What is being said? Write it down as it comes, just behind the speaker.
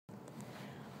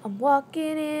I'm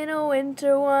walking in a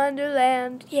winter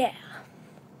wonderland. Yeah.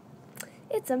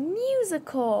 It's a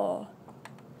musical.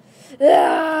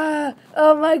 Ah!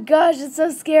 Oh my gosh, it's so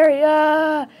scary.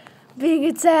 Ah! Being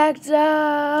attacked.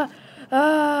 Ah!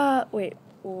 Ah! Wait,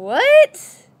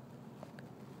 what?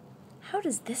 How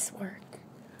does this work?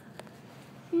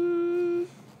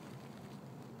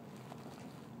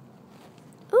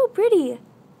 Oh, pretty.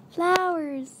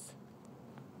 Flowers.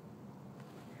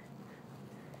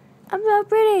 I'm so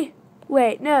pretty.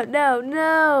 Wait,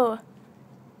 no.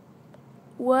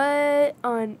 What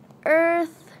on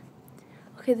earth?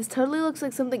 Okay, this totally looks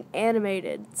like something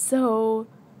animated. So,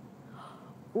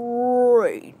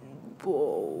 rainbows.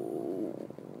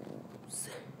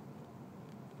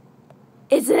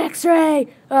 It's an X-ray.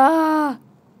 Ah.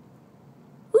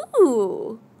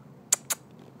 Ooh.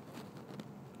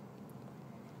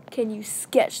 Can you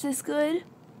sketch this good?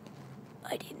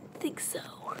 I didn't think so.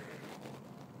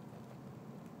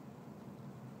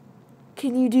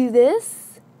 Can you do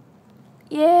this?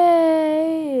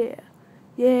 Yay!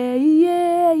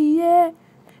 Yeah.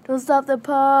 Don't stop the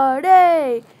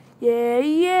party. Yeah.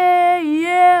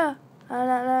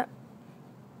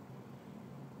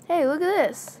 Hey, look at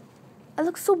this. I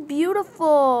look so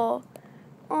beautiful.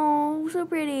 Oh, so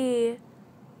pretty.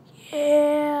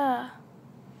 Yeah.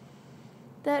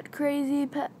 That crazy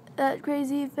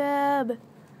fab.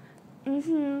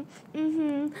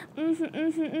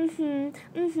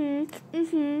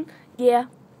 Yeah.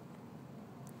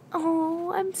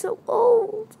 Oh, I'm so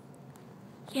old.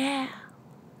 Yeah.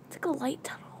 It's like a light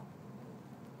tunnel.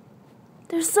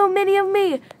 There's so many of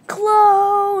me.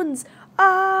 Clones.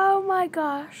 Oh my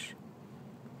gosh.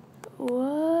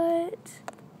 What?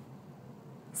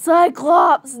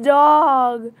 Cyclops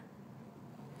dog.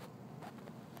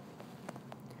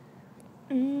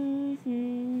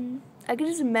 I could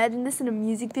just imagine this in a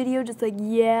music video, just like,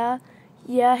 yeah.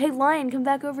 Hey, lion, come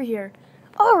back over here.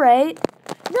 All right.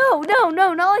 No,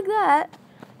 not like that.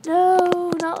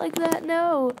 No, not like that.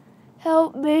 No,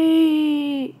 help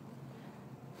me.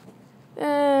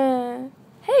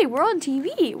 Hey, we're on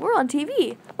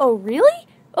TV. Oh, really?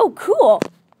 Oh, cool.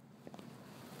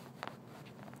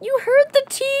 You heard the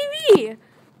TV.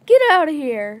 Get out of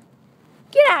here.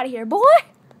 Get out of here, boy.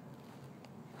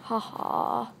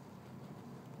 Haha.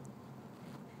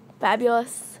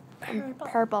 Fabulous and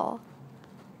purple.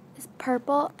 Is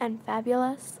purple and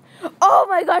fabulous? Oh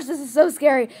my gosh, this is so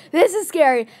scary. This is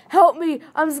scary. Help me.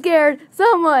 I'm scared.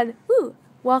 Someone. Ooh.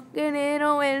 Walking in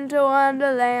a winter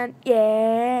wonderland.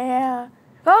 Yeah.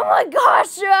 Oh my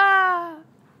gosh. Ah.